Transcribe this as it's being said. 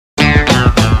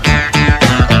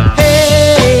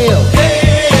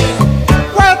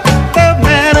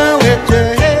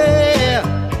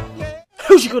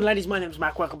laddies, my name's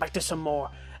Mark. Welcome back to some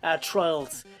more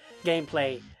Trials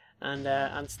gameplay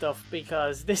and stuff,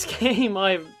 because this game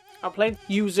I'm playing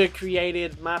user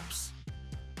created maps,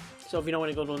 so if you know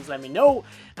any good ones let me know.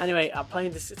 Anyway, I'm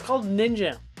playing this, it's called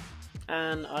Ninja,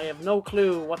 and I have no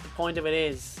clue what the point of it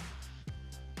is.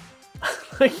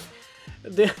 Like,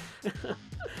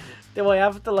 do I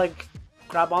have to like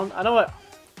grab on? I know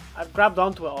I've grabbed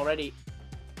onto it already.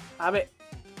 Have it.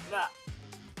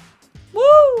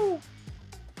 Woo!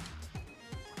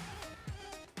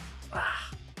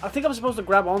 I think I'm supposed to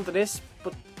grab onto this,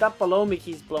 but that below me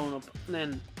keeps blowing up, and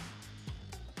then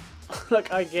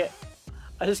like I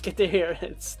just get to here and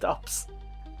it stops.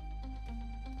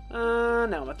 Now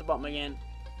I'm at the bottom again.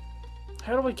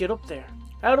 How do I get up there?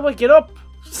 How do I get up?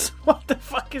 What the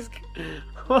fuck is?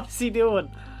 What is he doing?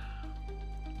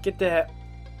 Get the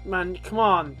man! Come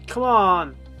on! Come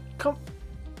on! Come!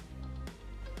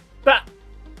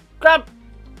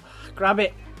 Grab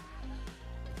it!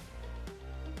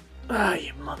 Ah,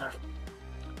 you mother!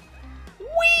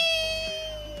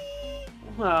 Whee!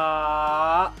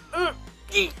 Ah!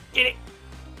 Get it!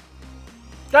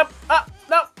 Grab! Ah!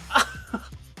 No!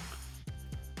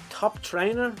 Top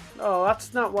trainer? Oh,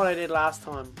 that's not what I did last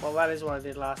time. Well, that is what I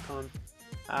did last time.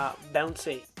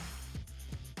 Bouncy.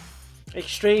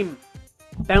 Extreme.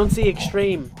 Bouncy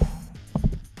extreme.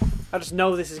 I just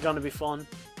know this is going to be fun.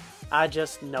 I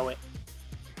just know it.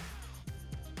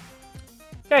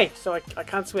 Okay, so I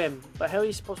can't swim. But how are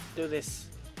you supposed to do this?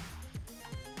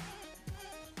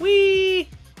 Whee!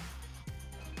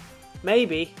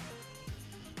 Maybe.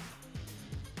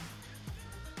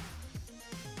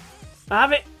 I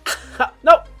have it!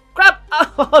 No! Grab!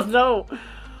 Oh no!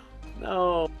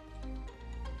 No.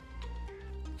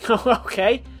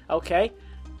 Okay. Okay.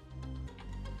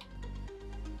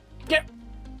 Get!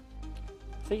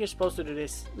 I think you're supposed to do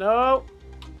this. No!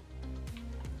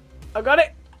 I got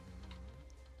it!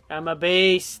 I'm a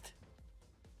beast.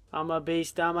 I'm a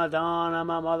beast. I'm a don. I'm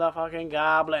a motherfucking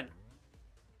goblin.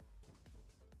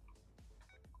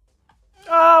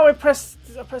 Oh, I pressed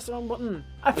the wrong button.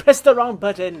 I pressed the wrong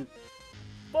button.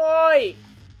 Boy!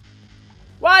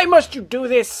 Why must you do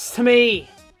this to me?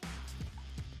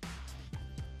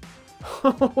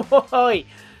 Why?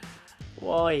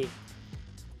 Why?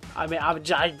 I mean,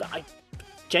 I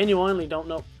genuinely don't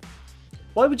know.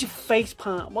 Why would you face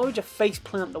plant? Why would you face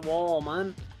plant the wall,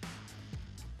 man?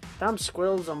 Damn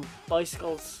squirrels on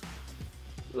bicycles.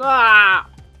 Ah!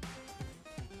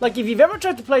 Like, if you've ever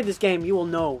tried to play this game, you will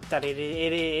know that it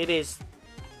is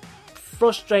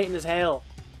frustrating as hell.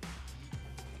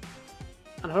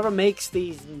 And whoever makes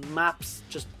these maps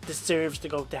just deserves to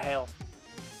go to hell.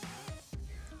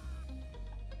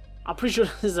 I'm pretty sure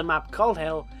this is a map called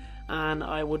Hell, and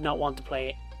I would not want to play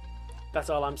it. That's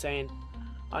all I'm saying.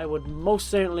 I would most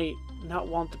certainly not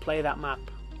want to play that map.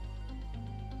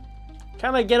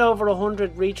 Can I get over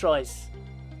 100 retries?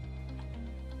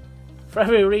 For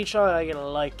every retry I get a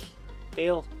like.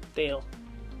 Deal? Deal.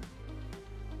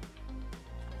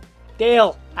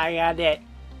 Deal! I got it.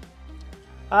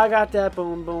 I got that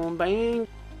boom boom bang.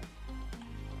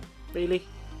 Really?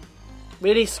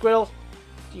 Really, squirrel?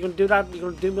 You gonna do that? You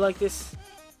gonna do me like this?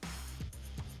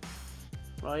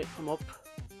 Right, I'm up.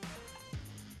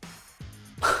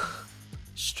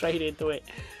 Straight into it.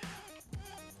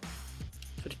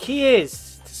 So the key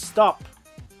is to stop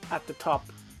at the top.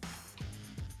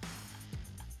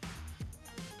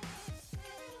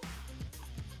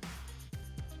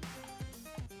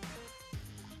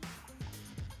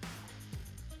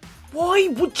 Why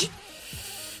would you?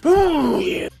 Oh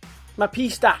yeah. My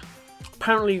pista.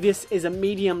 Apparently this is a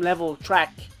medium level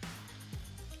track.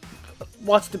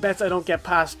 What's the best I don't get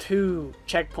past 2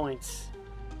 checkpoints?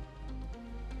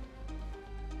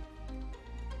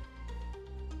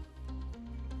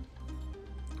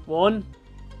 One.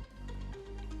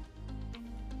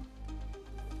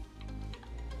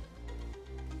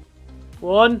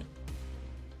 One.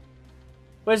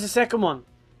 Where's the second one?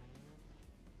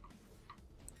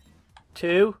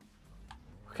 2.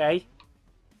 Okay.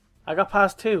 I got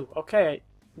past 2. Okay,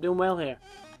 I'm doing well here.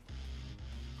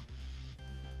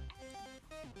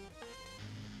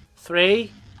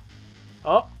 3.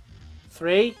 Oh.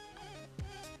 3.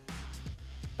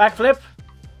 Backflip.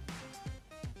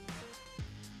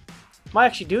 Might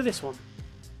actually do this one.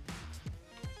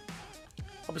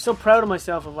 I'll be so proud of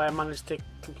myself if I manage to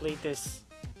complete this.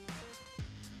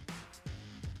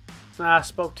 Ah, I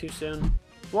spoke too soon.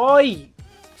 Why?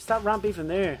 Is that ramp even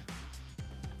there?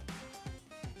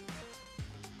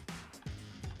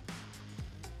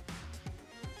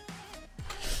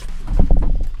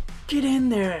 Get in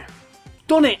there!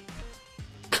 Done it!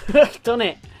 Done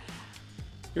it!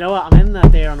 You know what? I'm ending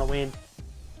that there on a win.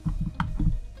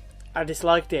 I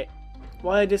disliked it.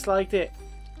 Why I disliked it?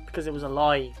 Because it was a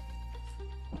lie.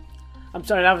 I'm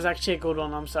sorry, that was actually a good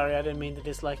one. I'm sorry, I didn't mean to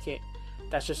dislike it.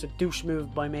 That's just a douche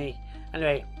move by me.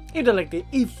 Anyway, if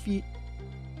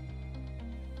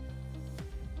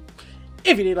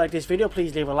you did like this video,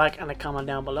 please leave a like and a comment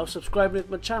down below. Subscribe to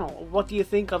my channel. What do you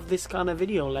think of this kind of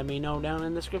video? Let me know down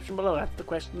in the description below. That's the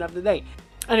question of the day.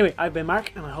 Anyway, I've been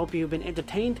Mark, and I hope you've been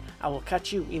entertained. I will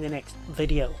catch you in the next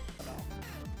video. I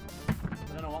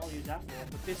don't know what I'll use that for,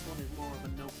 but this one is more of a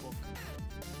notebook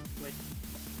with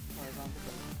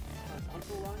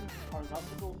horizontal lines.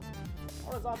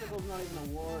 Horizontal is not even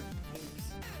a word.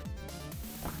 Thanks.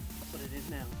 But it is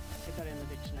now. Take that in the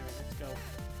dictionary. Let's go.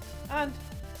 And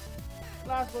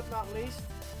last but not least,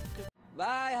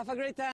 bye, have a great time.